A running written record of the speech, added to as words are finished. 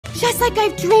Just like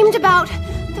I've dreamed about.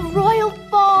 The royal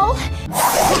ball.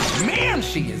 Man,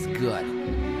 she is good.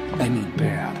 I mean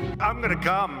bad. I'm gonna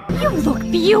come. You look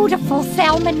beautiful,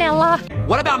 Salmonella.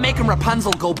 What about making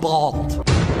Rapunzel go bald?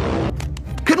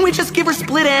 Couldn't we just give her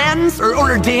split ends?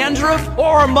 Or dandruff?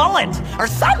 Or a mullet? Or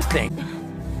something?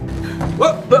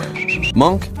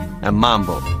 Monk and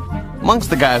Mambo. Monk's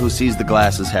the guy who sees the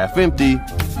glass as half empty.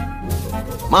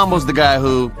 Mambo's the guy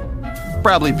who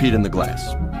probably peed in the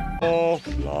glass.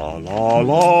 La la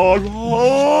la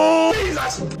la.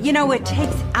 You know, it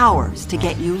takes hours to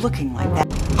get you looking like that.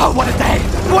 Oh, what a day!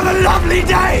 What a lovely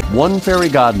day! One fairy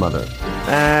godmother.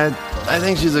 I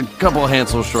think she's a couple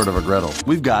Hansels short of a Gretel.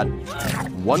 We've got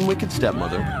one wicked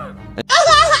stepmother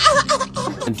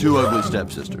and two ugly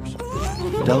stepsisters.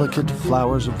 Delicate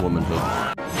flowers of womanhood.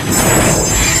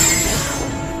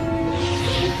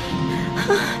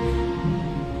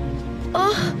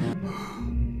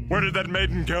 Where did that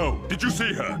maiden go? Did you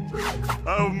see her?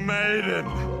 Oh, maiden!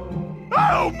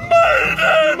 Oh,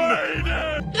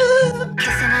 maiden!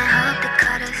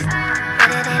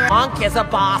 Monk is a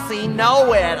bossy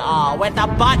know-it-all with a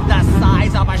butt the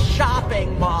size of a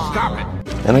shopping mall. Stop it!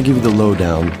 And I give you the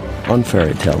lowdown on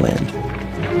Fairy Tale Land.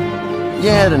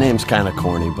 Yeah, the name's kind of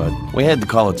corny, but we had to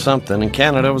call it something, and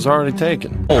Canada was already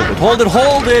taken. Hold it, hold it,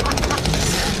 hold it!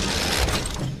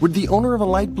 Would the owner of a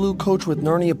light blue coach with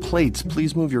Narnia plates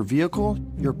please move your vehicle?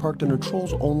 You're parked in a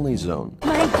trolls-only zone.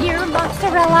 My dear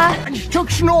mozzarella. Took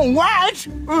Snow White?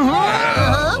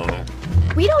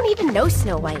 We don't even know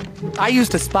Snow White. I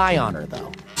used to spy on her,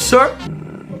 though. Sir?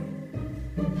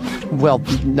 Well,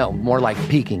 no, more like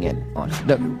peeking in on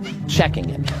her. No, checking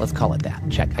in. Let's call it that.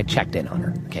 I checked in on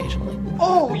her occasionally.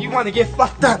 Oh, you want to get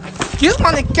fucked up? You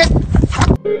want to get...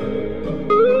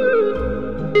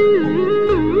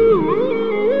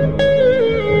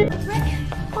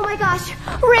 Oh my gosh,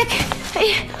 Rick!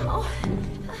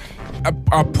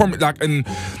 I promise, like, and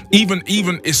even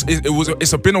it's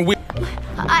been a week.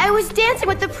 I was dancing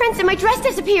with the prince and my dress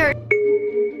disappeared.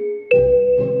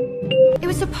 It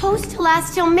was supposed to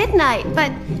last till midnight,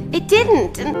 but it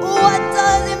didn't. And What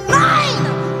does it mean?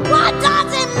 What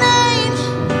does it mean?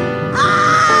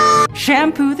 Ah!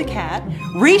 Shampoo the cat,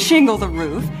 reshingle the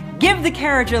roof, give the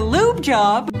carriage a lube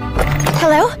job.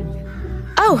 hello?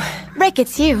 Oh, Rick,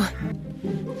 it's you.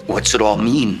 What's it all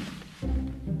mean?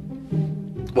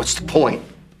 What's the point?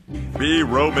 Be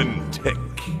romantic.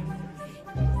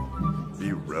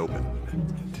 Be romantic.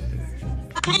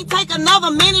 I can't take another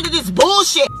minute of this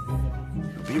bullshit.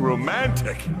 Be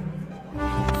romantic.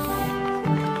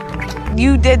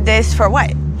 You did this for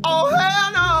what? Oh,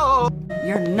 hell no!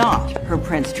 You're not her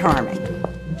Prince Charming.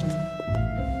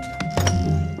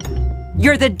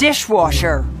 You're the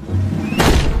dishwasher.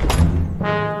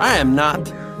 I am not.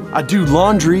 I do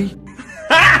laundry.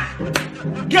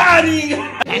 Got him!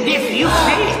 And if you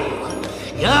fail,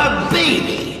 your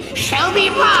baby shall be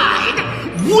mine!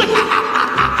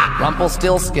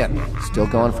 Rumpelstiltskin. Still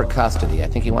going for custody. I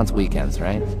think he wants weekends,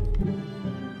 right?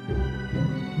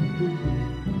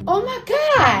 Oh my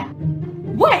god!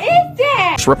 What is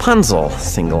that? It's Rapunzel,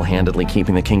 single-handedly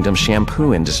keeping the kingdom's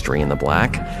shampoo industry in the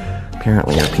black.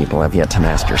 Apparently your people have yet to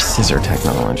master scissor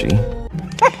technology.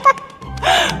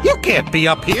 You can't be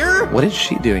up here! What is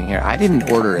she doing here? I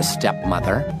didn't order a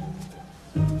stepmother.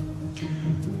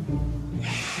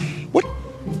 What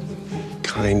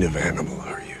kind of animal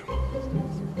are you?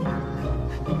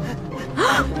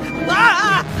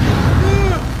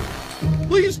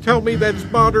 Please tell me that's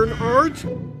modern art.